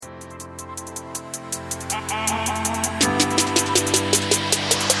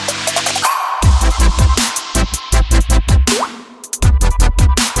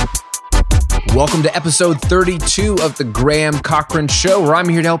Welcome to episode 32 of the Graham Cochran Show, where I'm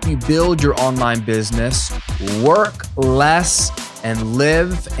here to help you build your online business, work less, and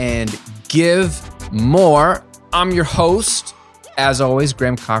live and give more. I'm your host, as always,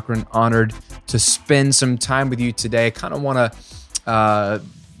 Graham Cochran. Honored to spend some time with you today. I kind of want to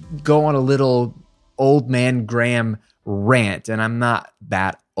go on a little old man Graham rant, and I'm not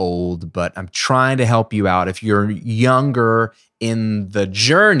that old, but I'm trying to help you out. If you're younger in the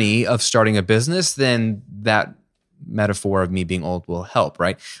journey of starting a business, then that metaphor of me being old will help,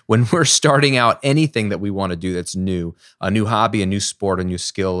 right? When we're starting out anything that we want to do that's new, a new hobby, a new sport, a new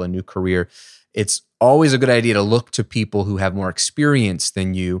skill, a new career, it's always a good idea to look to people who have more experience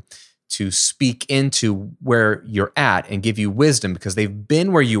than you to speak into where you're at and give you wisdom, because they've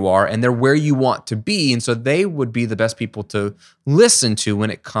been where you are and they're where you want to be. And so they would be the best people to listen to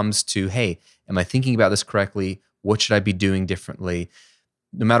when it comes to, hey, am I thinking about this correctly? What should I be doing differently?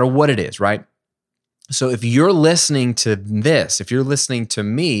 No matter what it is, right? So if you're listening to this, if you're listening to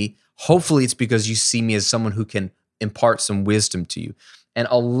me, hopefully it's because you see me as someone who can impart some wisdom to you. And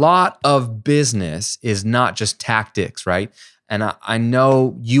a lot of business is not just tactics, right? And I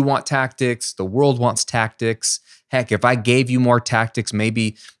know you want tactics. The world wants tactics. Heck, if I gave you more tactics,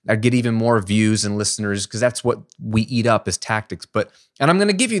 maybe I'd get even more views and listeners, because that's what we eat up is tactics. And I'm going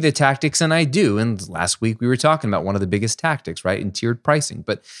to give you the tactics, and I do. And last week we were talking about one of the biggest tactics, right, in tiered pricing.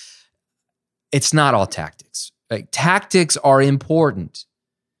 But it's not all tactics. Like, tactics are important,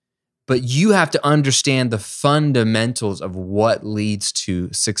 but you have to understand the fundamentals of what leads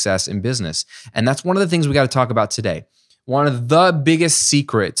to success in business. And that's one of the things we got to talk about today. One of the biggest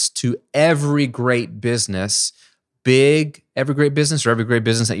secrets to every great business, every great business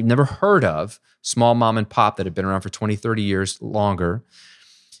that you've never heard of, small mom and pop that have been around for 20, 30 years longer.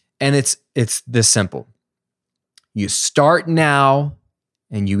 And it's this simple. You start now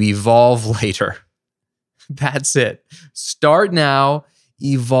and you evolve later. That's it. Start now,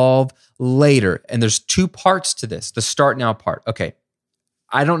 evolve later. And there's two parts to this, the start now part. Okay,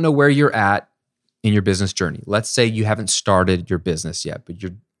 I don't know where you're at in your business journey. Let's say you haven't started your business yet, but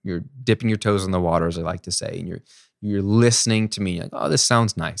you're dipping your toes in the water, as I like to say, and you're listening to me like, oh, this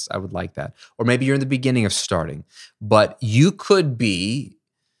sounds nice. I would like that. Or maybe you're in the beginning of starting, but you could be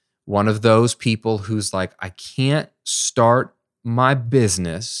one of those people who's like, I can't start my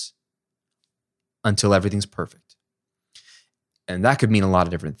business until everything's perfect. And that could mean a lot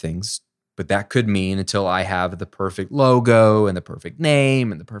of different things. But that could mean until I have the perfect logo and the perfect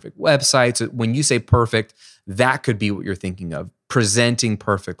name and the perfect website. So when you say perfect, that could be what you're thinking of. Presenting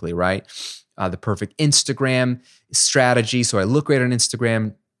perfectly, right? The perfect Instagram strategy. So I look great on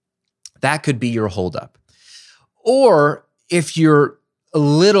Instagram. That could be your holdup. Or if you're a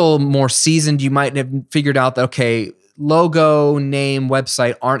little more seasoned, you might have figured out that, okay, logo, name,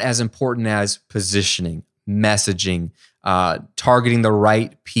 website aren't as important as positioning, messaging, targeting the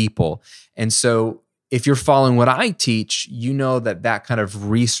right people. And so if you're following what I teach, you know that kind of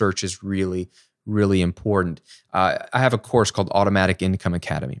research is really, really important. I have a course called Automatic Income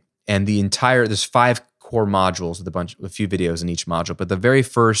Academy, and there's 5 core modules with a few videos in each module. But the very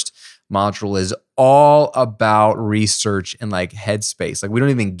first module is all about research and like headspace. Like, we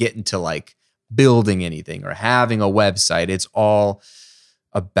don't even get into like building anything or having a website. It's all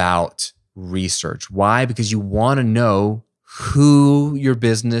about research. Why? Because you want to know who your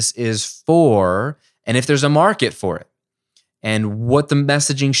business is for and if there's a market for it and what the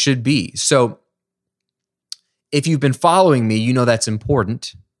messaging should be. So if you've been following me, you know that's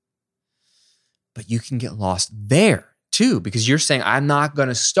important, but you can get lost there too, because you're saying, I'm not going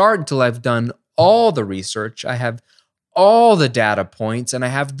to start until I've done all the research. I have all the data points and I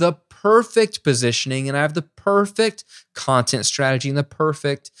have the perfect positioning and I have the perfect content strategy and the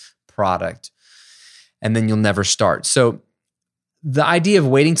perfect product, and then you'll never start. So the idea of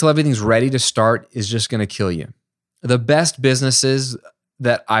waiting till everything's ready to start is just going to kill you. The best businesses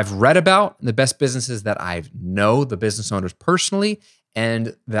that I've read about, the best businesses that I know, the business owners personally,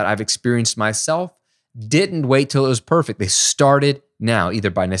 and that I've experienced myself, didn't wait till it was perfect. They started now, either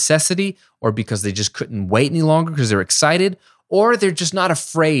by necessity or because they just couldn't wait any longer because they're excited, or they're just not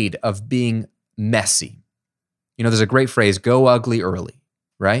afraid of being messy. You know, there's a great phrase, go ugly early,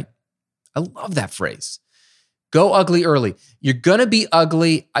 right? I love that phrase. Go ugly early. You're going to be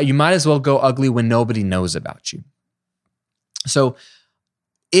ugly. You might as well go ugly when nobody knows about you. So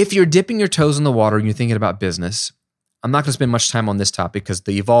if you're dipping your toes in the water and you're thinking about business, I'm not going to spend much time on this topic because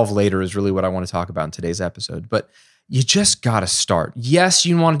the evolve later is really what I want to talk about in today's episode. But you just got to start. Yes,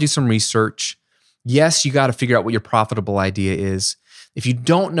 you want to do some research. Yes, you got to figure out what your profitable idea is. If you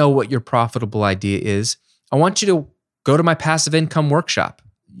don't know what your profitable idea is, I want you to go to my passive income workshop.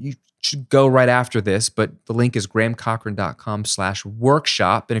 should go right after this, but the link is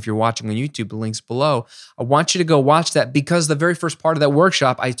grahamcochran.com/workshop. And if you're watching on YouTube, the link's below. I want you to go watch that because the very first part of that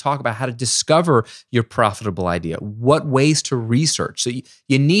workshop, I talk about how to discover your profitable idea, what ways to research. So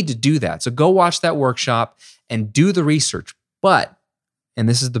you need to do that. So go watch that workshop and do the research. But, and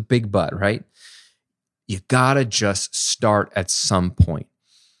this is the big but, right? You gotta just start at some point.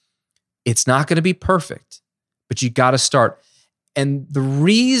 It's not gonna be perfect, but you gotta start. And the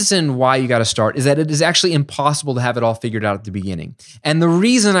reason why you got to start is that it is actually impossible to have it all figured out at the beginning. And the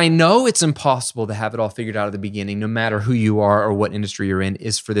reason I know it's impossible to have it all figured out at the beginning, no matter who you are or what industry you're in,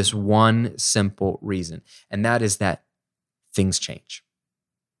 is for this one simple reason. And that is that things change.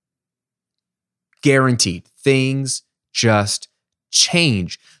 Guaranteed. Things just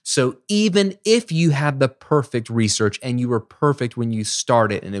change. So even if you had the perfect research and you were perfect when you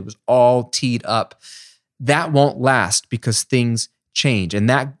started and it was all teed up, that won't last because things change. And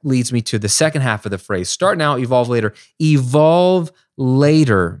that leads me to the second half of the phrase. Start now, evolve later. Evolve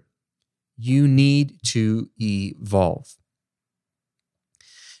later. You need to evolve.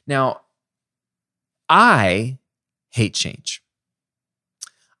 Now, I hate change.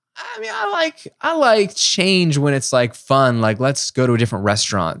 I mean, I like change when it's like fun, like let's go to a different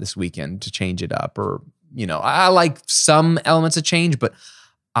restaurant this weekend to change it up. Or, I like some elements of change, but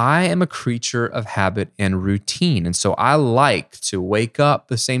I am a creature of habit and routine. And so I like to wake up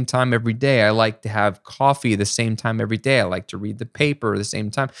the same time every day. I like to have coffee the same time every day. I like to read the paper the same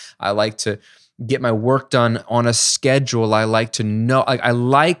time. I like to get my work done on a schedule. I like to know, I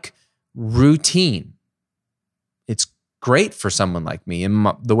like routine. It's great for someone like me.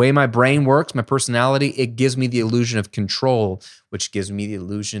 And the way my brain works, my personality, it gives me the illusion of control, which gives me the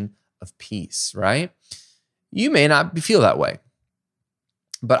illusion of peace, right? You may not feel that way,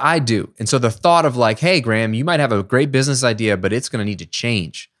 but I do. And so the thought of like, hey, Graham, you might have a great business idea, but it's going to need to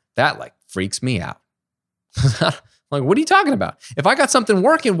change. That like freaks me out. Like, what are you talking about? If I got something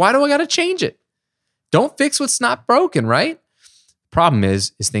working, why do I got to change it? Don't fix what's not broken, right? Problem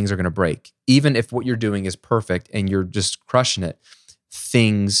is things are going to break. Even if what you're doing is perfect and you're just crushing it,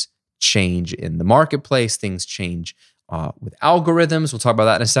 things change in the marketplace. Things change with algorithms. We'll talk about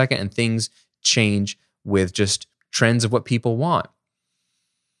that in a second. And things change with just trends of what people want.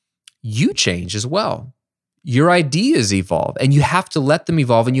 You change as well. Your ideas evolve and you have to let them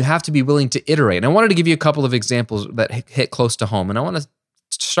evolve and you have to be willing to iterate. And I wanted to give you a couple of examples that hit close to home. And I want to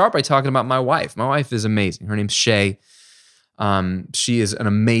start by talking about my wife. My wife is amazing. Her name's Shay. She is an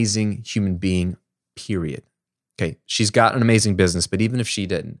amazing human being, period. Okay, she's got an amazing business, but even if she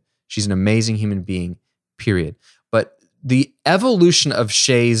didn't, she's an amazing human being, period. But the evolution of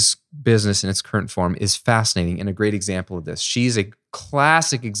Shay's business in its current form is fascinating and a great example of this. She's a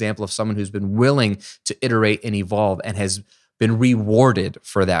classic example of someone who's been willing to iterate and evolve and has been rewarded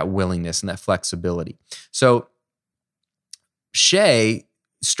for that willingness and that flexibility. So Shay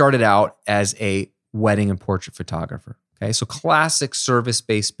started out as a wedding and portrait photographer. Okay, so classic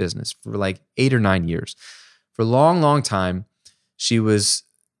service-based business for like 8 or 9 years. For a long, long time, she was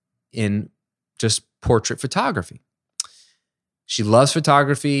in just portrait photography. She loves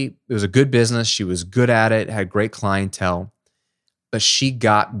photography. It was a good business. She was good at it, had great clientele, but she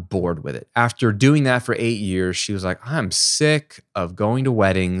got bored with it. After doing that for 8 years, she was like, I'm sick of going to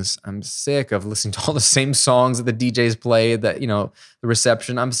weddings. I'm sick of listening to all the same songs that the DJs play, the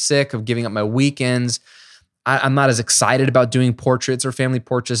reception. I'm sick of giving up my weekends. I'm not as excited about doing portraits or family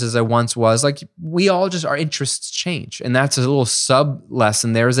portraits as I once was. Like we all just, our interests change. And that's a little sub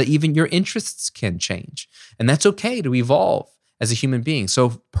lesson there is that even your interests can change. And that's okay to evolve as a human being.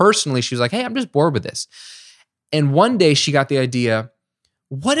 So personally, she was like, hey, I'm just bored with this. And one day she got the idea,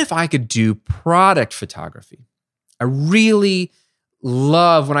 what if I could do product photography? I really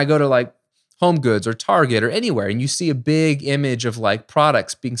love when I go to like Home Goods or Target or anywhere and you see a big image of like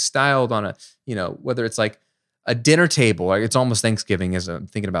products being styled on a, whether it's like a dinner table, like it's almost Thanksgiving as I'm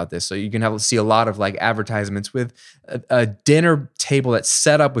thinking about this. So you can see a lot of like advertisements with a dinner table that's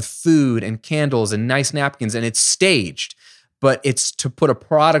set up with food and candles and nice napkins and it's staged, but it's to put a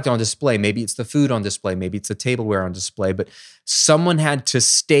product on display. Maybe it's the food on display. Maybe it's the tableware on display, but someone had to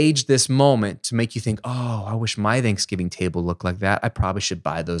stage this moment to make you think, oh, I wish my Thanksgiving table looked like that. I probably should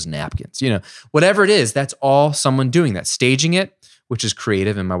buy those napkins. Whatever it is, that's all someone doing that, staging it, which is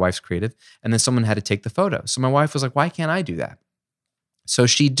creative, and my wife's creative. And then someone had to take the photo. So my wife was like, why can't I do that? So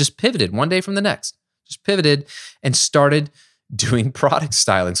she just pivoted one day from the next, just pivoted and started doing product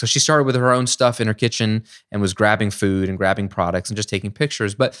styling. So she started with her own stuff in her kitchen and was grabbing food and grabbing products and just taking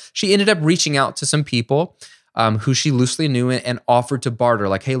pictures. But she ended up reaching out to some people who she loosely knew and offered to barter.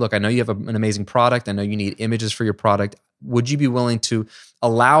 Like, hey, look, I know you have an amazing product. I know you need images for your product. Would you be willing to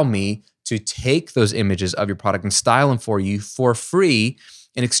allow me to take those images of your product and style them for you for free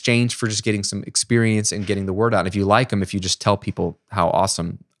in exchange for just getting some experience and getting the word out? If you like them, if you just tell people how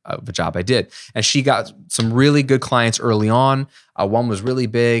awesome of a job I did. And she got some really good clients early on. One was really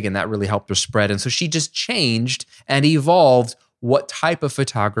big, and that really helped her spread. And so she just changed and evolved what type of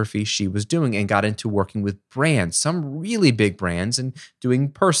photography she was doing and got into working with brands, some really big brands, and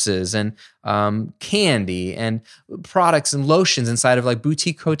doing purses and candy and products and lotions inside of like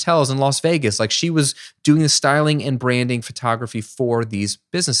boutique hotels in Las Vegas. Like, she was doing the styling and branding photography for these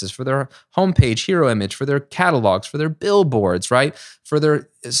businesses, for their homepage, hero image, for their catalogs, for their billboards, right? For their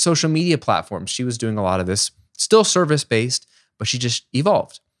social media platforms. She was doing a lot of this, still service-based, but she just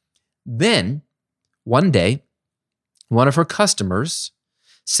evolved. Then one day, one of her customers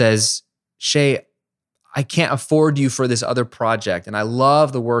says, Shay, I can't afford you for this other project, and I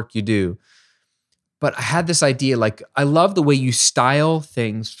love the work you do, but I had this idea, like, I love the way you style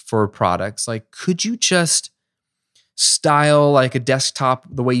things for products. Like, could you just style like a desktop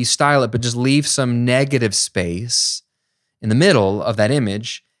the way you style it, but just leave some negative space in the middle of that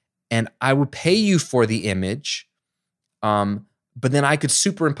image, and I would pay you for the image, but then I could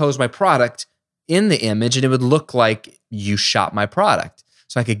superimpose my product in the image and it would look like you shot my product.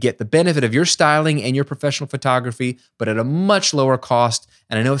 So I could get the benefit of your styling and your professional photography, but at a much lower cost.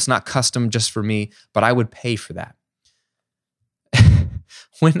 And I know it's not custom just for me, but I would pay for that.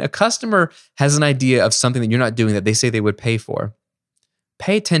 When a customer has an idea of something that you're not doing that they say they would pay for,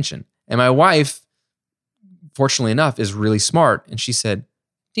 pay attention. And my wife, fortunately enough, is really smart. And she said,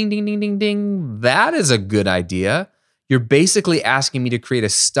 ding, ding, ding, ding, ding. That is a good idea. You're basically asking me to create a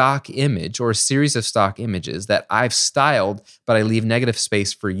stock image or a series of stock images that I've styled, but I leave negative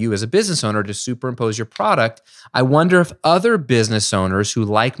space for you as a business owner to superimpose your product. I wonder if other business owners who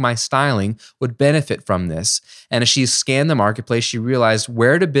like my styling would benefit from this. And as she scanned the marketplace, she realized,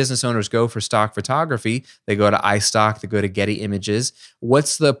 where do business owners go for stock photography? They go to iStock, they go to Getty Images.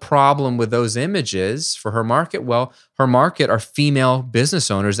 What's the problem with those images for her market? Well, her market are female business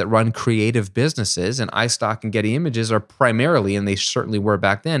owners that run creative businesses, and iStock and Getty Images are primarily, and they certainly were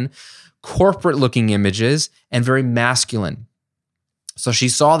back then, corporate-looking images and very masculine. So she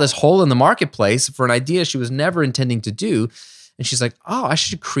saw this hole in the marketplace for an idea she was never intending to do, and she's like, oh, I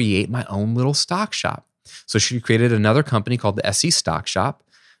should create my own little stock shop. So she created another company called the SC Stock Shop,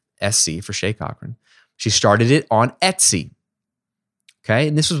 SC for Shay Cochran. She started it on Etsy. Okay,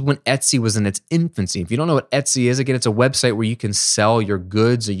 and this was when Etsy was in its infancy. If you don't know what Etsy is, again, it's a website where you can sell your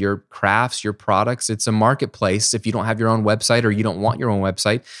goods or your crafts, your products. It's a marketplace. If you don't have your own website or you don't want your own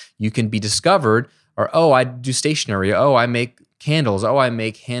website, you can be discovered. Or, oh, I do stationery. Oh, I make candles. Oh, I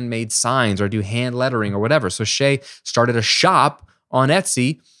make handmade signs or do hand lettering or whatever. So Shay started a shop on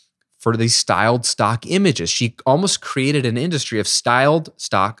Etsy for these styled stock images. She almost created an industry of styled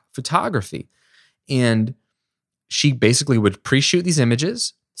stock photography. And she basically would pre-shoot these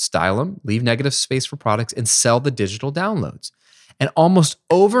images, style them, leave negative space for products, and sell the digital downloads. And almost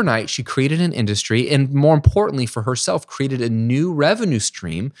overnight, she created an industry, and more importantly for herself, created a new revenue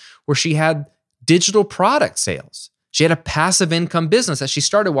stream where she had digital product sales. She had a passive income business that she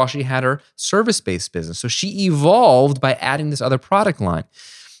started while she had her service-based business. So she evolved by adding this other product line.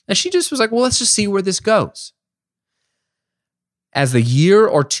 And she just was like, well, let's just see where this goes. As the year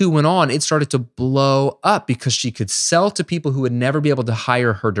or two went on, it started to blow up because she could sell to people who would never be able to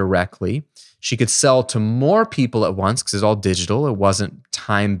hire her directly. She could sell to more people at once because it's all digital. It wasn't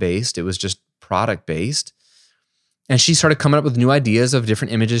time-based. It was just product-based. And she started coming up with new ideas of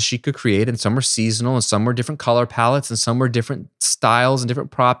different images she could create, and some were seasonal, and some were different color palettes, and some were different styles and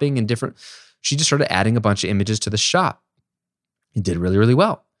different propping and different. She just started adding a bunch of images to the shop. It did really, really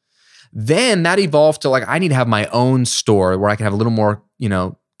well. Then that evolved to like, I need to have my own store where I can have a little more,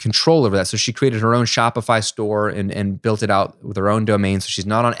 control over that. So she created her own Shopify store and built it out with her own domain. So she's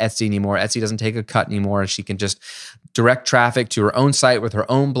not on Etsy anymore. Etsy doesn't take a cut anymore. She can just direct traffic to her own site with her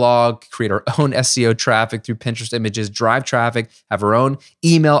own blog, create her own SEO traffic through Pinterest images, drive traffic, have her own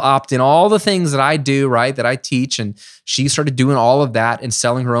email opt-in, all the things that I do, right, that I teach. And she started doing all of that and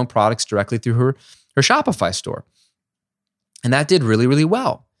selling her own products directly through her Shopify store. And that did really, really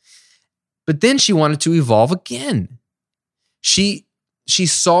well. But then she wanted to evolve again. She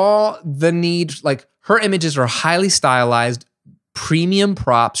saw the need, like her images are highly stylized, premium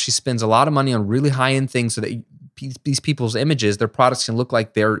props. She spends a lot of money on really high-end things so that these people's images, their products can look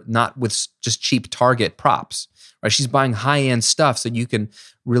like they're not with just cheap Target props, right? She's buying high-end stuff so you can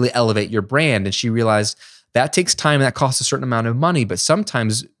really elevate your brand. And she realized That takes time and that costs a certain amount of money, but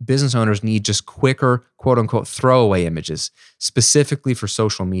sometimes business owners need just quicker, quote unquote, throwaway images, specifically for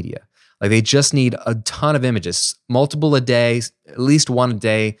social media. Like they just need a ton of images, multiple a day, at least one a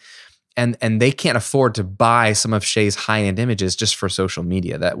day. And they can't afford to buy some of Shay's high-end images just for social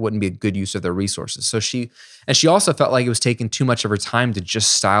media. That wouldn't be a good use of their resources. So she also felt like it was taking too much of her time to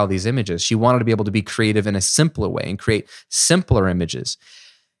just style these images. She wanted to be able to be creative in a simpler way and create simpler images.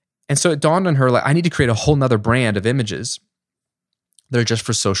 And so it dawned on her, like, I need to create a whole nother brand of images that are just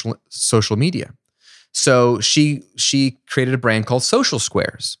for social media. So she created a brand called Social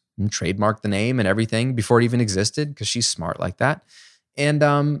Squares and trademarked the name and everything before it even existed because she's smart like that.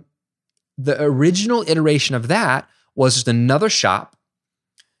 And the original iteration of that was just another shop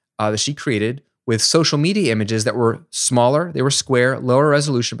that she created with social media images that were smaller, they were square, lower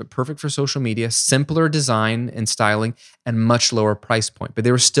resolution, but perfect for social media, simpler design and styling, and much lower price point. But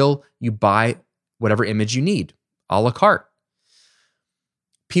they were still, you buy whatever image you need, a la carte.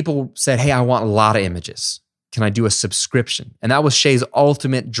 People said, hey, I want a lot of images. Can I do a subscription? And that was Shay's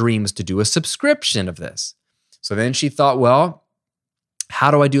ultimate dream, was to do a subscription of this. So then she thought, well, how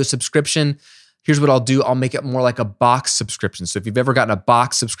do I do a subscription? Here's what I'll do. I'll make it more like a box subscription. So if you've ever gotten a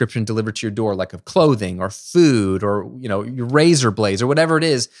box subscription delivered to your door, like of clothing or food or your razor blades or whatever it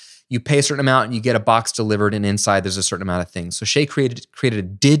is, you pay a certain amount and you get a box delivered, and inside there's a certain amount of things. So Shay created a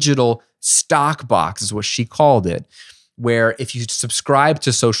digital stock box, is what she called it, where if you subscribe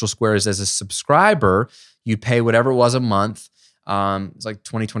to Social Squares as a subscriber, you pay whatever it was a month. It's like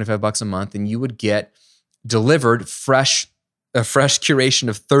 $20, $25 a month, and you would get delivered a fresh curation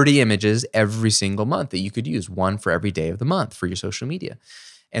of 30 images every single month that you could use, one for every day of the month for your social media.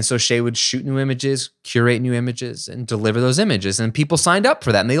 And so Shay would shoot new images, curate new images, and deliver those images. And people signed up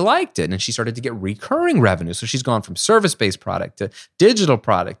for that and they liked it. And she started to get recurring revenue. So she's gone from service-based product to digital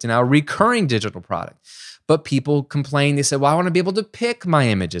product to now recurring digital product. But people complained. They said, well, I want to be able to pick my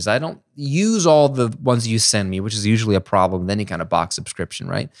images. I don't use all the ones you send me, which is usually a problem with any kind of box subscription,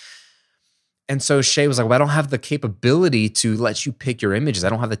 right? And so Shay was like, well, I don't have the capability to let you pick your images. I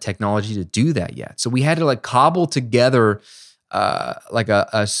don't have the technology to do that yet. So we had to cobble together like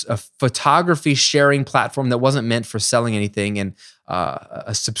a photography sharing platform that wasn't meant for selling anything, and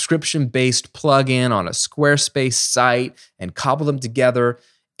a subscription-based plugin on a Squarespace site, and cobble them together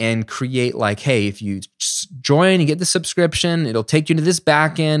and create hey, if you join and get the subscription, it'll take you to this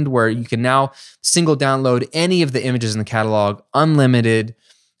back end where you can now single download any of the images in the catalog, unlimited.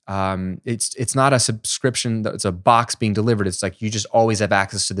 It's not a subscription, it's a box being delivered. It's like you just always have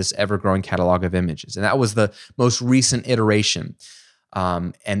access to this ever-growing catalog of images. And that was the most recent iteration.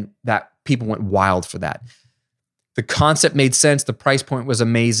 And that people went wild for that. The concept made sense. The price point was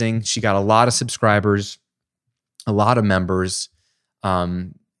amazing. She got a lot of subscribers, a lot of members.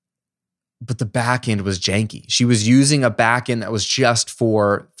 But the back end was janky. She was using a back end that was just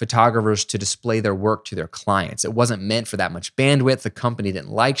for photographers to display their work to their clients. It wasn't meant for that much bandwidth. The company didn't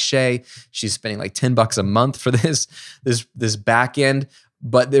like Shay. She's spending like $10 a month for this back end,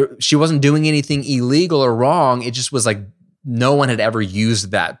 but she wasn't doing anything illegal or wrong. It just was like no one had ever used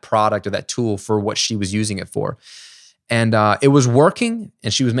that product or that tool for what she was using it for. And it was working,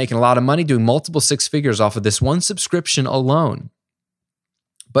 and she was making a lot of money, doing multiple six figures off of this one subscription alone.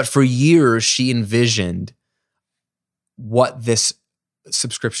 But for years, she envisioned what this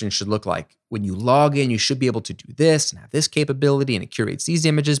subscription should look like. When you log in, you should be able to do this and have this capability, and it curates these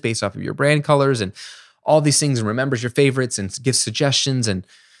images based off of your brand colors and all these things, and remembers your favorites and gives suggestions. And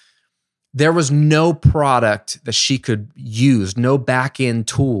there was no product that she could use, no back-end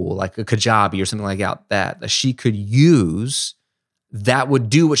tool like a Kajabi or something like that she could use that would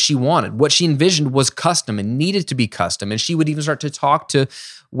do what she wanted. What she envisioned was custom and needed to be custom. And she would even start to talk to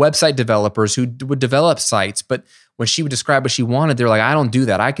website developers who would develop sites. But when she would describe what she wanted, they're like, I don't do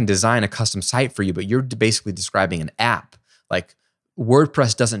that. I can design a custom site for you, but you're basically describing an app. Like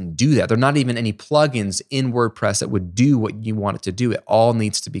WordPress doesn't do that. There are not even any plugins in WordPress that would do what you want it to do. It all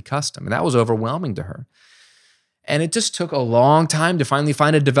needs to be custom. And that was overwhelming to her. And it just took a long time to finally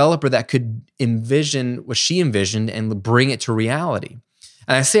find a developer that could envision what she envisioned and bring it to reality.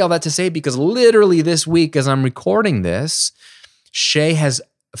 And I say all that to say because literally this week, as I'm recording this, Shay has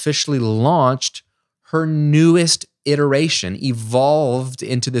officially launched her newest iteration, evolved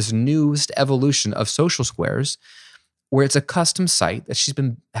into this newest evolution of Social Squares, where it's a custom site that she's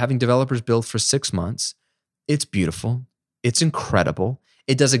been having developers build for 6 months. It's beautiful. It's incredible.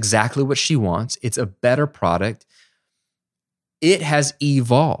 It does exactly what she wants. It's a better product. It has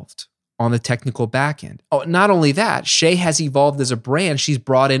evolved on the technical back end. Oh, not only that, Shay has evolved as a brand. She's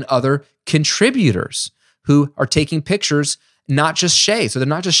brought in other contributors who are taking pictures not just Shay. So they're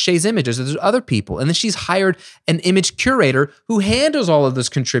not just Shay's images, there's other people. And then she's hired an image curator who handles all of those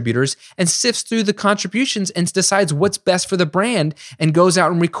contributors and sifts through the contributions and decides what's best for the brand and goes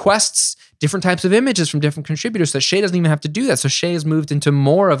out and requests different types of images from different contributors. So Shay doesn't even have to do that. So Shay has moved into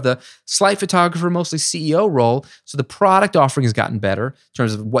more of the slight photographer, mostly CEO role. So the product offering has gotten better in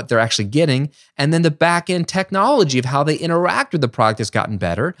terms of what they're actually getting. And then the back-end technology of how they interact with the product has gotten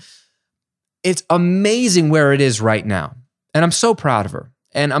better. It's amazing where it is right now. And I'm so proud of her.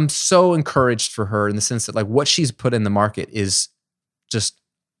 And I'm so encouraged for her in the sense that like what she's put in the market is just,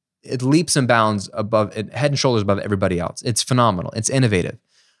 it leaps and bounds above, head and shoulders above everybody else. It's phenomenal. It's innovative.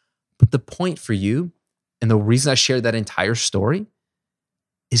 But the point for you, and the reason I shared that entire story,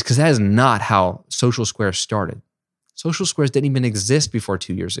 is because that is not how Social Square started. Social Squares didn't even exist before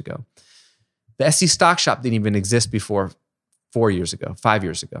 2 years ago. The SC Stock Shop didn't even exist before 5 years ago.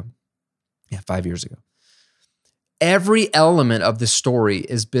 Yeah, 5 years ago. Every element of this story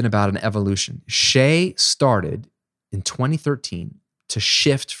has been about an evolution. Shay started in 2013 to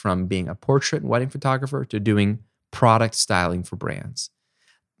shift from being a portrait and wedding photographer to doing product styling for brands.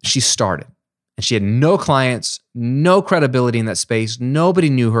 She started, and she had no clients, no credibility in that space. Nobody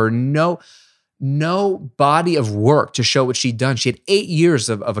knew her, no body of work to show what she'd done. She had 8 years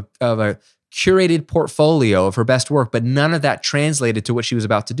of a curated portfolio of her best work, but none of that translated to what she was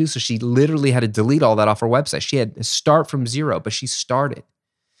about to do. So she literally had to delete all that off her website. She had to start from zero, but she started,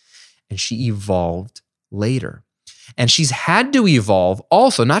 and she evolved later. And she's had to evolve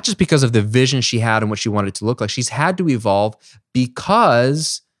also, not just because of the vision she had and what she wanted it to look like. She's had to evolve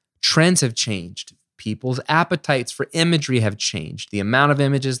because trends have changed. People's appetites for imagery have changed. The amount of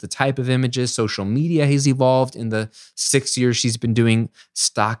images, the type of images, social media has evolved in the 6 years she's been doing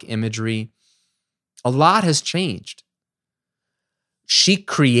stock imagery. A lot has changed. She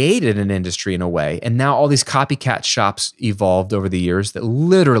created an industry in a way, and now all these copycat shops evolved over the years that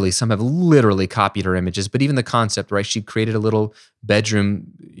literally, some have literally copied her images, but even the concept, right? She created a little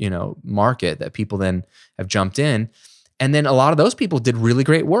bedroom, market that people then have jumped in. And then a lot of those people did really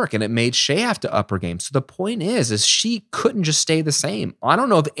great work, and it made Shay have to up her game. So the point is she couldn't just stay the same. I don't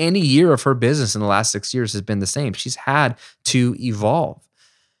know if any year of her business in the last 6 years has been the same. She's had to evolve.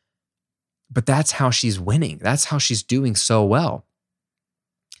 But that's how she's winning. That's how she's doing so well.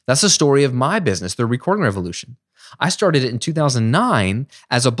 That's the story of my business, the Recording Revolution. I started it in 2009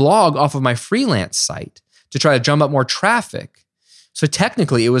 as a blog off of my freelance site to try to drum up more traffic. So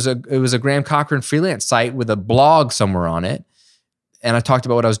technically, it was a Graham Cochran freelance site with a blog somewhere on it. And I talked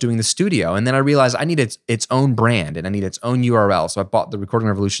about what I was doing in the studio. And then I realized I needed its own brand and I needed its own URL. So I bought the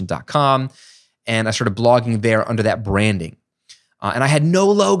recordingrevolution.com and I started blogging there under that branding. And I had no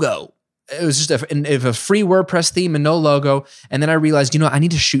logo. It was just a free WordPress theme and no logo. And then I realized, I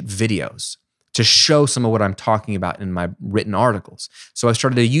need to shoot videos to show some of what I'm talking about in my written articles. So I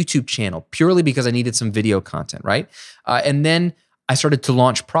started a YouTube channel purely because I needed some video content, right? And then I started to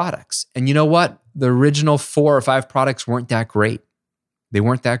launch products. And you know what? The original 4 or 5 products weren't that great. They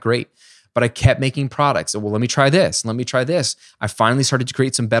weren't that great. But I kept making products. Well, let me try this. Let me try this. I finally started to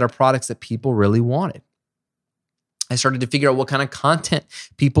create some better products that people really wanted. I started to figure out what kind of content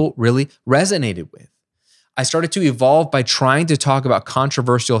people really resonated with. I started to evolve by trying to talk about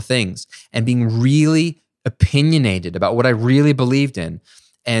controversial things and being really opinionated about what I really believed in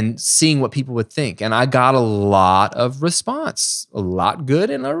and seeing what people would think. And I got a lot of response, a lot good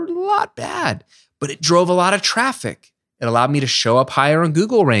and a lot bad, but it drove a lot of traffic. It allowed me to show up higher on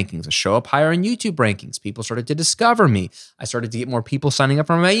Google rankings, to show up higher on YouTube rankings. People started to discover me. I started to get more people signing up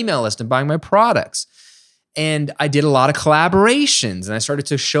for my email list and buying my products. And I did a lot of collaborations and I started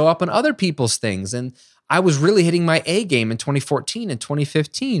to show up on other people's things. And I was really hitting my A game in 2014 and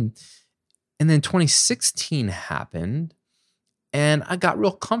 2015. And then 2016 happened and I got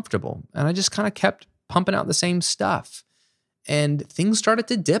real comfortable and I just kind of kept pumping out the same stuff. And things started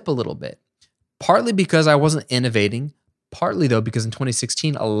to dip a little bit, partly because I wasn't innovating, partly though because in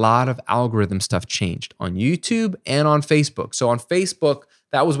 2016, a lot of algorithm stuff changed on YouTube and on Facebook. So on Facebook,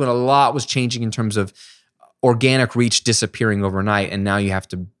 that was when a lot was changing in terms of organic reach disappearing overnight, and now you have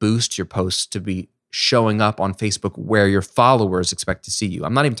to boost your posts to be showing up on Facebook where your followers expect to see you.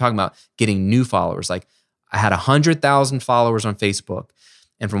 I'm not even talking about getting new followers. Like I had 100,000 followers on Facebook,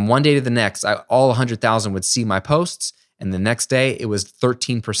 and from one day to the next, all 100,000 would see my posts, and the next day it was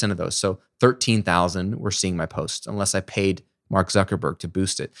 13% of those. So 13,000 were seeing my posts, unless I paid Mark Zuckerberg to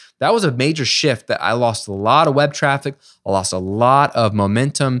boost it. That was a major shift that I lost a lot of web traffic. I lost a lot of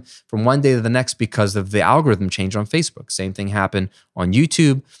momentum from one day to the next because of the algorithm change on Facebook. Same thing happened on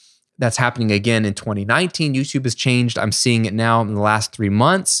YouTube. That's happening again in 2019. YouTube has changed. I'm seeing it now in the last 3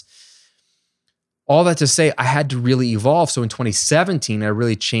 months. all that to say, I had to really evolve. So in 2017, I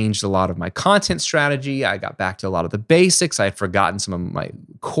really changed a lot of my content strategy. I got back to a lot of the basics. I had forgotten some of my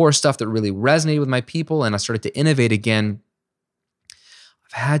core stuff that really resonated with my people, and I started to innovate again.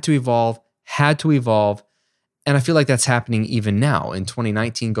 I've had to evolve. And I feel like that's happening even now in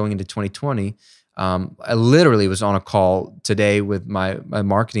 2019, going into 2020. I literally was on a call today with my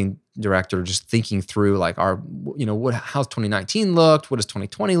marketing director, just thinking through like how's 2019 looked? What is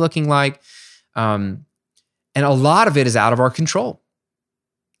 2020 looking like? And a lot of it is out of our control.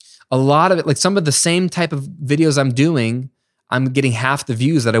 A lot of it, like some of the same type of videos I'm doing, I'm getting half the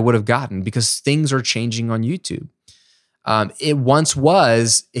views that I would have gotten because things are changing on YouTube. It once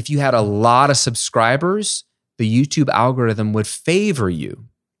was, if you had a lot of subscribers, the YouTube algorithm would favor you.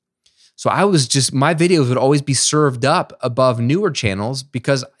 So my videos would always be served up above newer channels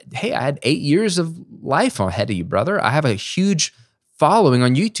because, hey, I had 8 years of life ahead of you, brother. I have a huge following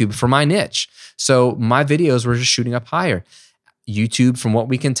on YouTube for my niche. So my videos were just shooting up higher. YouTube, from what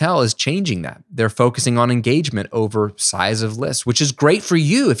we can tell, is changing that. They're focusing on engagement over size of lists, which is great for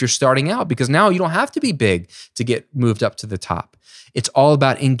you if you're starting out because now you don't have to be big to get moved up to the top. It's all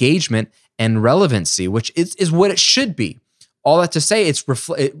about engagement and relevancy, which is what it should be. All that to say, it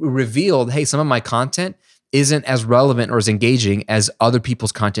revealed, hey, some of my content isn't as relevant or as engaging as other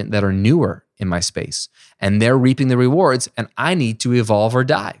people's content that are newer in my space. And they're reaping the rewards, and I need to evolve or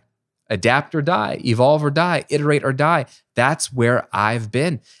die. Adapt or die, evolve or die, iterate or die. That's where I've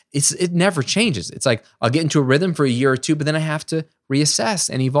been. It never changes. It's like I'll get into a rhythm for a year or two, but then I have to reassess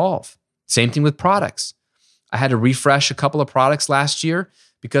and evolve. Same thing with products. I had to refresh a couple of products last year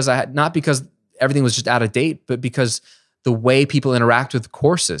not because everything was just out of date, but because the way people interact with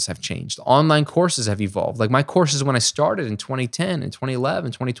courses have changed. Online courses have evolved. Like my courses when I started in 2010 and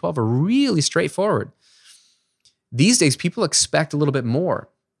 2011, 2012 are really straightforward. These days, people expect a little bit more.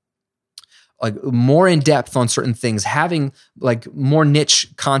 Like more in depth on certain things, having like more niche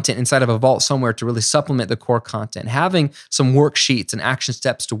content inside of a vault somewhere to really supplement the core content, having some worksheets and action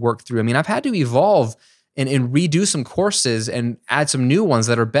steps to work through. I mean, I've had to evolve and redo some courses and add some new ones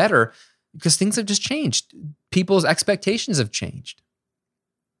that are better because things have just changed. People's expectations have changed.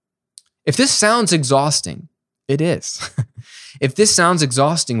 If this sounds exhausting, it is. If this sounds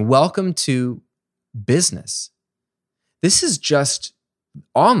exhausting, welcome to business. This is just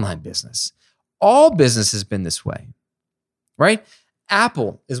online business. All business has been this way, right?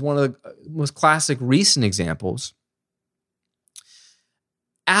 Apple is one of the most classic recent examples.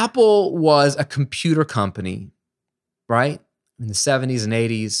 Apple was a computer company, right? In the 70s and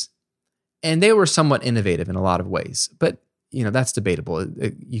 80s, and they were somewhat innovative in a lot of ways. But, that's debatable.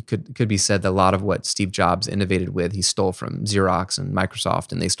 It could be said that a lot of what Steve Jobs innovated with, he stole from Xerox and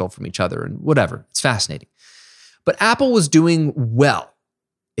Microsoft, and they stole from each other and whatever. It's fascinating. But Apple was doing well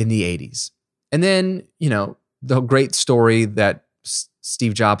in the 80s. And then, the great story that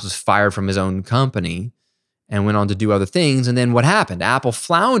Steve Jobs was fired from his own company and went on to do other things. And then what happened? Apple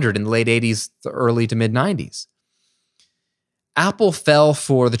floundered in the late 80s, the early to mid 90s. Apple fell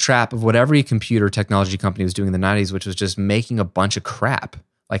for the trap of what every computer technology company was doing in the 90s, which was just making a bunch of crap.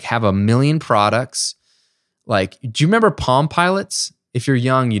 Like have 1 million products. Like, do you remember Palm Pilots? If you're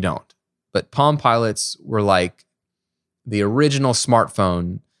young, you don't. But Palm Pilots were like the original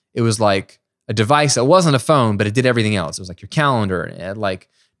smartphone. It was like a device that wasn't a phone, but it did everything else. It was like your calendar and it had like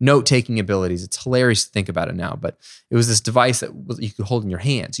note-taking abilities. It's hilarious to think about it now, but it was this device that you could hold in your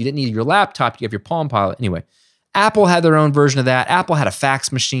hands. You didn't need your laptop. You have your Palm Pilot. Anyway, Apple had their own version of that. Apple had a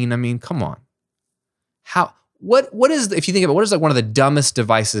fax machine. I mean, come on. What is, if you think about it, what is like one of the dumbest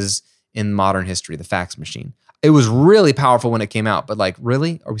devices in modern history, the fax machine? It was really powerful when it came out, but like,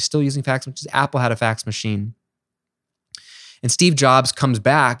 really? Are we still using fax machines? Apple had a fax machine. And Steve Jobs comes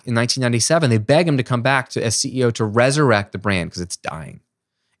back in 1997. They beg him to come back as CEO to resurrect the brand because it's dying.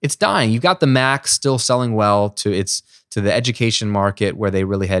 It's dying. You've got the Mac still selling well to the education market where they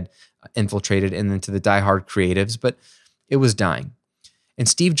really had infiltrated, and then to the diehard creatives, but it was dying. And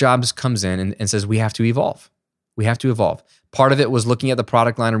Steve Jobs comes in and says, we have to evolve. We have to evolve. Part of it was looking at the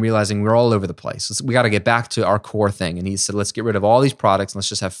product line and realizing we're all over the place. We got to get back to our core thing. And he said, let's get rid of all these products and let's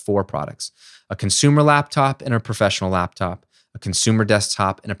just have 4 products: a consumer laptop and a professional laptop, a consumer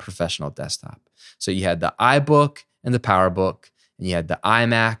desktop and a professional desktop. So you had the iBook and the PowerBook, and you had the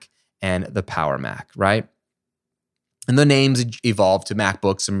iMac and the Power Mac, right? And the names evolved to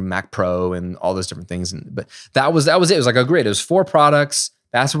MacBooks and Mac Pro and all those different things. But that was it. It was like a grid. It was 4 products.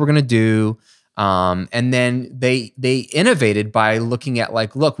 That's what we're going to do. And then they innovated by looking at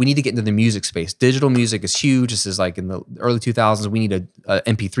like, look, we need to get into the music space. Digital music is huge. This is like in the early 2000s. We need a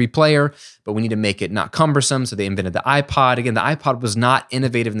MP3 player, but we need to make it not cumbersome. So they invented the iPod. Again, the iPod was not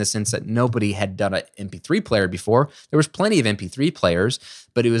innovative in the sense that nobody had done an MP3 player before. There was plenty of MP3 players,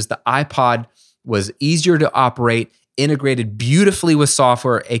 but it was the iPod was easier to operate, integrated beautifully with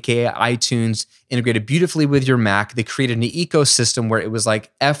software, aka iTunes, integrated beautifully with your Mac. They created an ecosystem where it was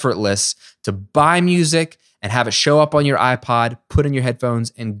like effortless to buy music and have it show up on your iPod, put in your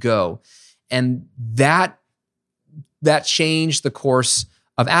headphones and go. And that changed the course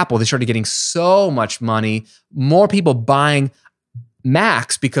of Apple. They started getting so much money, more people buying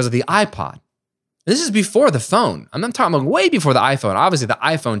Macs because of the iPod. This is before the phone. I'm not talking about way before the iPhone. Obviously, the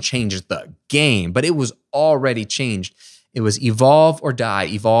iPhone changed the game, but it was already changed. It was evolve or die,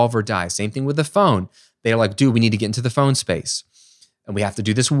 evolve or die. Same thing with the phone. They're like, dude, we need to get into the phone space. And we have to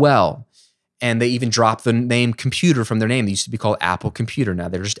do this well. And they even dropped the name computer from their name. They used to be called Apple Computer. Now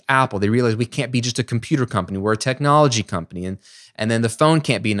they're just Apple. They realized we can't be just a computer company. We're a technology company. And then the phone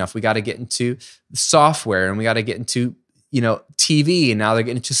can't be enough. We got to get into software and we got to get into TV, and now they're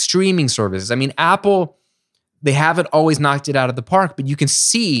getting into streaming services. I mean, Apple, they haven't always knocked it out of the park, but you can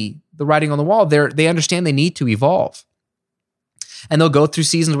see the writing on the wall. They understand they need to evolve. And they'll go through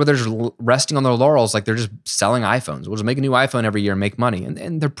seasons where they're just resting on their laurels, like they're just selling iPhones. We'll just make a new iPhone every year and make money.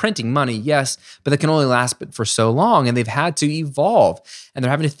 And they're printing money, yes, but they can only last for so long, and they've had to evolve, and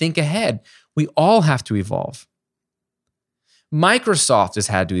they're having to think ahead. We all have to evolve. Microsoft has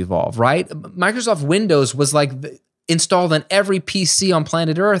had to evolve, right? Microsoft Windows was like installed on every PC on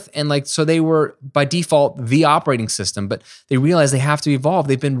planet Earth. And like, so they were by default the operating system, but they realized they have to evolve.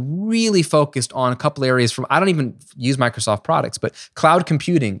 They've been really focused on a couple areas I don't even use Microsoft products, but cloud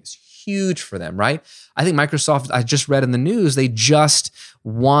computing is huge for them, right? I think Microsoft, I just read in the news, they just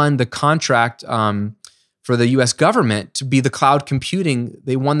won the contract for the US government to be the cloud computing.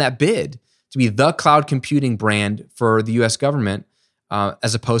 They won that bid to be the cloud computing brand for the US government.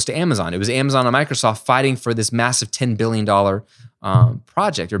 As opposed to Amazon. It was Amazon and Microsoft fighting for this massive $10 billion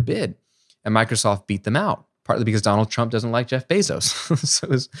project or bid. And Microsoft beat them out, partly because Donald Trump doesn't like Jeff Bezos. So it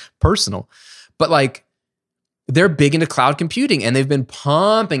was personal. But like, they're big into cloud computing, and they've been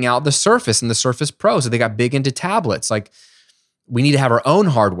pumping out the Surface and the Surface Pro. So they got big into tablets. Like, we need to have our own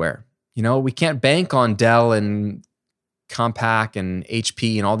hardware. We can't bank on Dell and Compaq and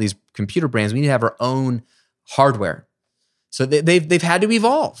HP and all these computer brands. We need to have our own hardware. So they've had to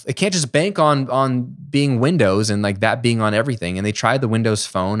evolve. It can't just bank on being Windows and like that being on everything. And they tried the Windows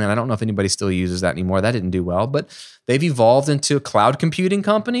Phone, and I don't know if anybody still uses that anymore. That didn't do well, but they've evolved into a cloud computing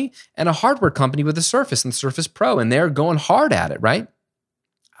company and a hardware company with the Surface and the Surface Pro, and they're going hard at it, right?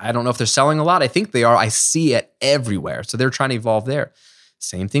 I don't know if they're selling a lot. I think they are. I see it everywhere. So they're trying to evolve there.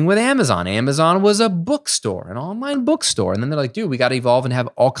 Same thing with Amazon. Amazon was a bookstore, an online bookstore. And then they're like, dude, we got to evolve and have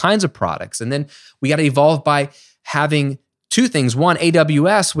all kinds of products. And then we got to evolve by having two things. One,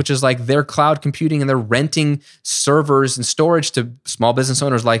 AWS, which is like their cloud computing, and they're renting servers and storage to small business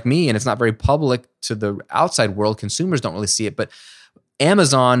owners like me. And it's not very public to the outside world. Consumers don't really see it, but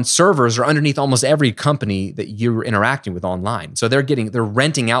Amazon servers are underneath almost every company that you're interacting with online. So they're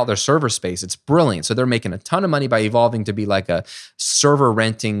renting out their server space. It's brilliant. So they're making a ton of money by evolving to be like a server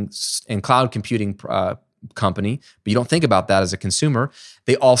renting and cloud computing company. But you don't think about that as a consumer.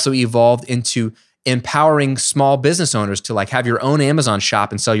 They also evolved into empowering small business owners to like have your own Amazon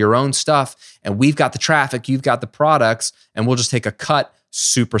shop and sell your own stuff. And we've got the traffic, you've got the products, and we'll just take a cut.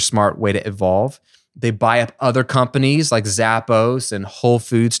 Super smart way to evolve. They buy up other companies like Zappos and Whole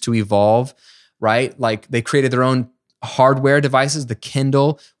Foods to evolve, right? Like they created their own hardware devices, the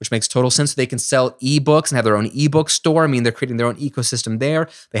Kindle, which makes total sense. They can sell ebooks and have their own ebook store. I mean, they're creating their own ecosystem there.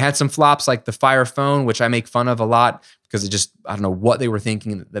 They had some flops like the Fire Phone, which I make fun of a lot because I don't know what they were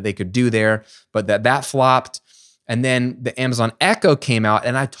thinking that they could do there, but that flopped. And then the Amazon Echo came out,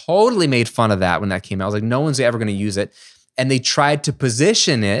 and I totally made fun of that when that came out. I was like, no one's ever going to use it. And they tried to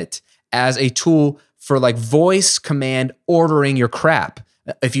position it as a tool for like voice command ordering your crap.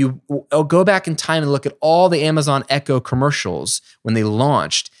 If you go back in time and look at all the Amazon Echo commercials when they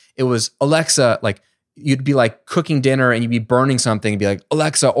launched, it was Alexa, like you'd be like cooking dinner and you'd be burning something and be like,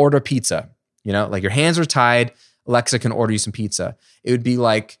 Alexa, order pizza. Like your hands are tied, Alexa can order you some pizza. It would be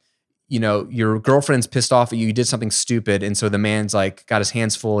like, your girlfriend's pissed off at you, you did something stupid, and so the man's like got his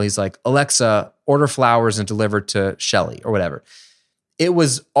hands full. He's like, Alexa, order flowers and deliver to Shelly or whatever. It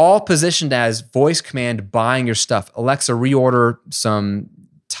was all positioned as voice command buying your stuff. Alexa, reorder some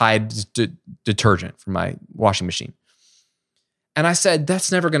Tide detergent for my washing machine. And I said,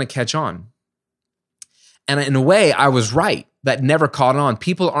 that's never going to catch on. And in a way, I was right. That never caught on.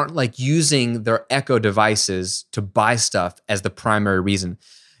 People aren't like using their Echo devices to buy stuff as the primary reason.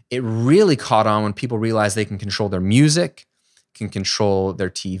 It really caught on when people realized they can control their music, can control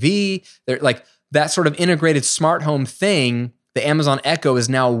their TV. They're like that sort of integrated smart home thing. The Amazon Echo is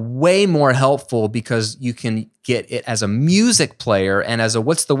now way more helpful because you can get it as a music player and as a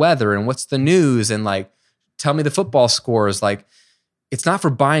what's the weather and what's the news and like tell me the football scores. Like it's not for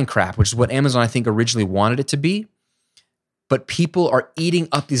buying crap, which is what Amazon I think originally wanted it to be. But people are eating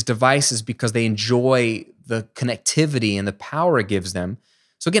up these devices because they enjoy the connectivity and the power it gives them.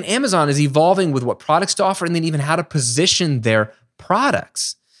 So again, Amazon is evolving with what products to offer and then even how to position their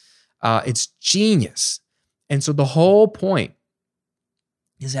products. It's genius. And so the whole point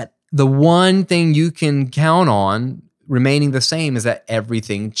is that the one thing you can count on remaining the same is that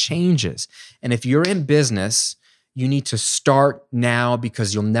everything changes. And if you're in business, you need to start now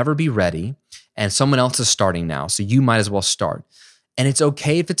because you'll never be ready and someone else is starting now. So you might as well start. And it's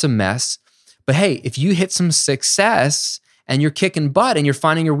okay if it's a mess. But hey, if you hit some success and you're kicking butt and you're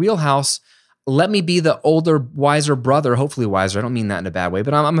finding your wheelhouse, let me be the older, wiser brother, hopefully wiser. I don't mean that in a bad way,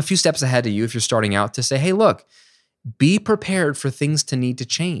 but I'm a few steps ahead of you if you're starting out to say, hey, look, be prepared for things to need to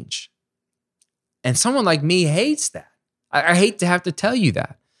change. And someone like me hates that. I hate to have to tell you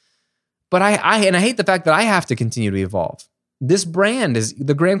that. But I hate the fact that I have to continue to evolve. This brand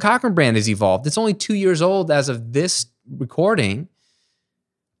the Graham Cochran brand has evolved. It's only 2 years old as of this recording,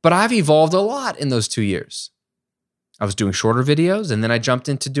 but I've evolved a lot in those 2 years. I was doing shorter videos and then I jumped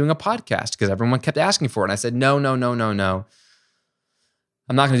into doing a podcast because everyone kept asking for it. And I said, no. I'm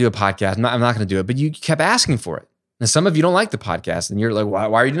not going to do a podcast. I'm not going to do it. But you kept asking for it. And some of you don't like the podcast and you're like, why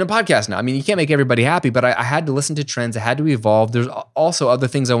are you doing a podcast now? I mean, you can't make everybody happy, but I had to listen to trends. I had to evolve. There's also other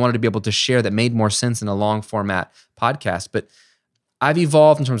things I wanted to be able to share that made more sense in a long format podcast. But I've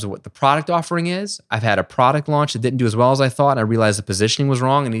evolved in terms of what the product offering is. I've had a product launch that didn't do as well as I thought. And I realized the positioning was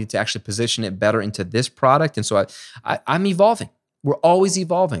wrong. I needed to actually position it better into this product. And so I'm evolving. We're always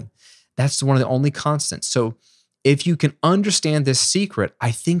evolving. That's one of the only constants. So if you can understand this secret, I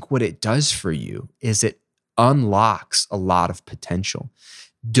think what it does for you is it unlocks a lot of potential.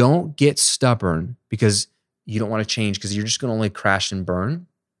 Don't get stubborn because you don't want to change because you're just going to only crash and burn.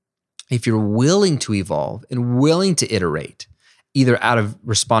 If you're willing to evolve and willing to iterate, either out of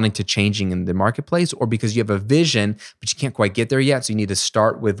responding to changing in the marketplace or because you have a vision, but you can't quite get there yet, so you need to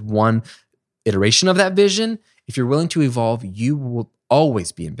start with one iteration of that vision. If you're willing to evolve, you will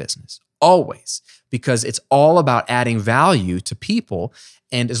always be in business. Always. Because it's all about adding value to people.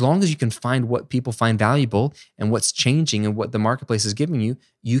 And as long as you can find what people find valuable and what's changing and what the marketplace is giving you,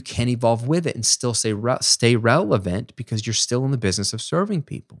 you can evolve with it and still stay relevant because you're still in the business of serving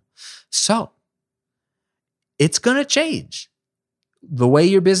people. So it's going to change. The way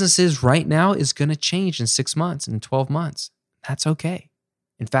your business is right now is going to change in 6 months and 12 months. That's okay.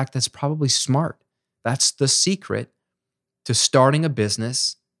 In fact, that's probably smart. That's the secret to starting a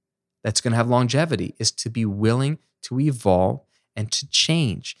business that's going to have longevity, is to be willing to evolve and to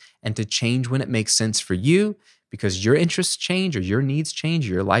change when it makes sense for you because your interests change or your needs change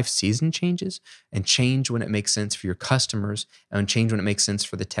or your life season changes, and change when it makes sense for your customers and change when it makes sense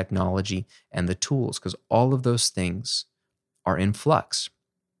for the technology and the tools because all of those things are in flux.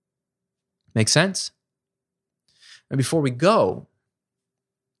 Make sense? And before we go,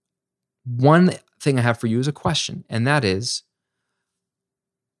 one thing I have for you is a question, and that is,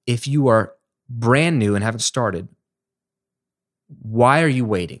 if you are brand new and haven't started, why are you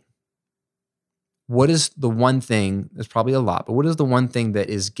waiting? What is the one thing, there's probably a lot, but what is the one thing that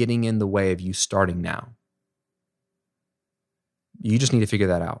is getting in the way of you starting now? You just need to figure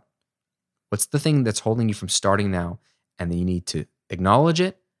that out. What's the thing that's holding you from starting now? And then you need to acknowledge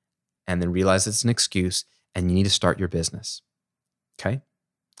it and then realize it's an excuse and you need to start your business. Okay?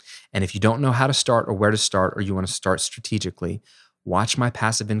 And if you don't know how to start or where to start, or you want to start strategically, watch my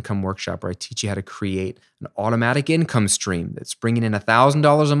passive income workshop where I teach you how to create an automatic income stream that's bringing in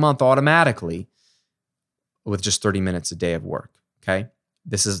 $1,000 a month automatically with just 30 minutes a day of work, okay?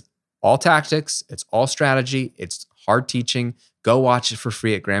 This is all tactics. It's all strategy. It's hard teaching. Go watch it for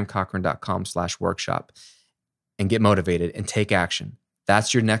free at grahamcochran.com/workshop and get motivated and take action.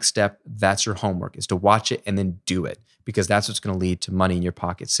 That's your next step. That's your homework, is to watch it and then do it, because that's what's going to lead to money in your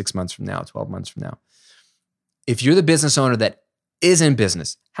pocket 6 months from now, 12 months from now. If you're the business owner that is in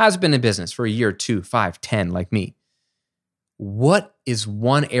business, has been in business for a year, 2, 5, 10, like me, what is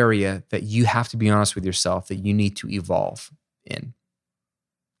one area that you have to be honest with yourself that you need to evolve in?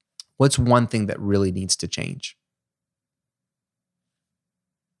 What's one thing that really needs to change?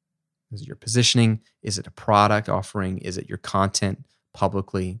 Is it your positioning? Is it a product offering? Is it your content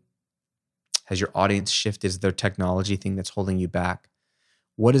publicly? Has your audience shifted? Is there a technology thing that's holding you back?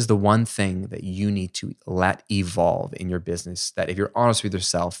 What is the one thing that you need to let evolve in your business that if you're honest with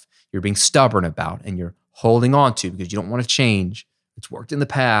yourself, you're being stubborn about and you're holding on to because you don't want to change? It's worked in the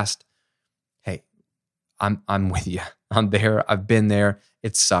past. Hey, I'm with you. I'm there. I've been there.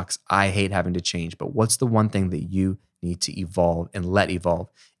 It sucks. I hate having to change. But what's the one thing that you need to evolve and let evolve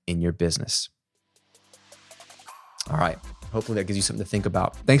in your business? All right. Hopefully that gives you something to think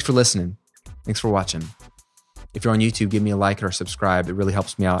about. Thanks for listening. Thanks for watching. If you're on YouTube, give me a like or subscribe. It really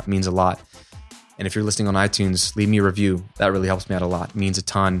helps me out. It means a lot. And if you're listening on iTunes, leave me a review. That really helps me out a lot. It means a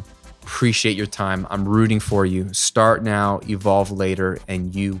ton. Appreciate your time. I'm rooting for you. Start now, evolve later,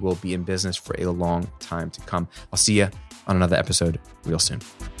 and you will be in business for a long time to come. I'll see you on another episode real soon.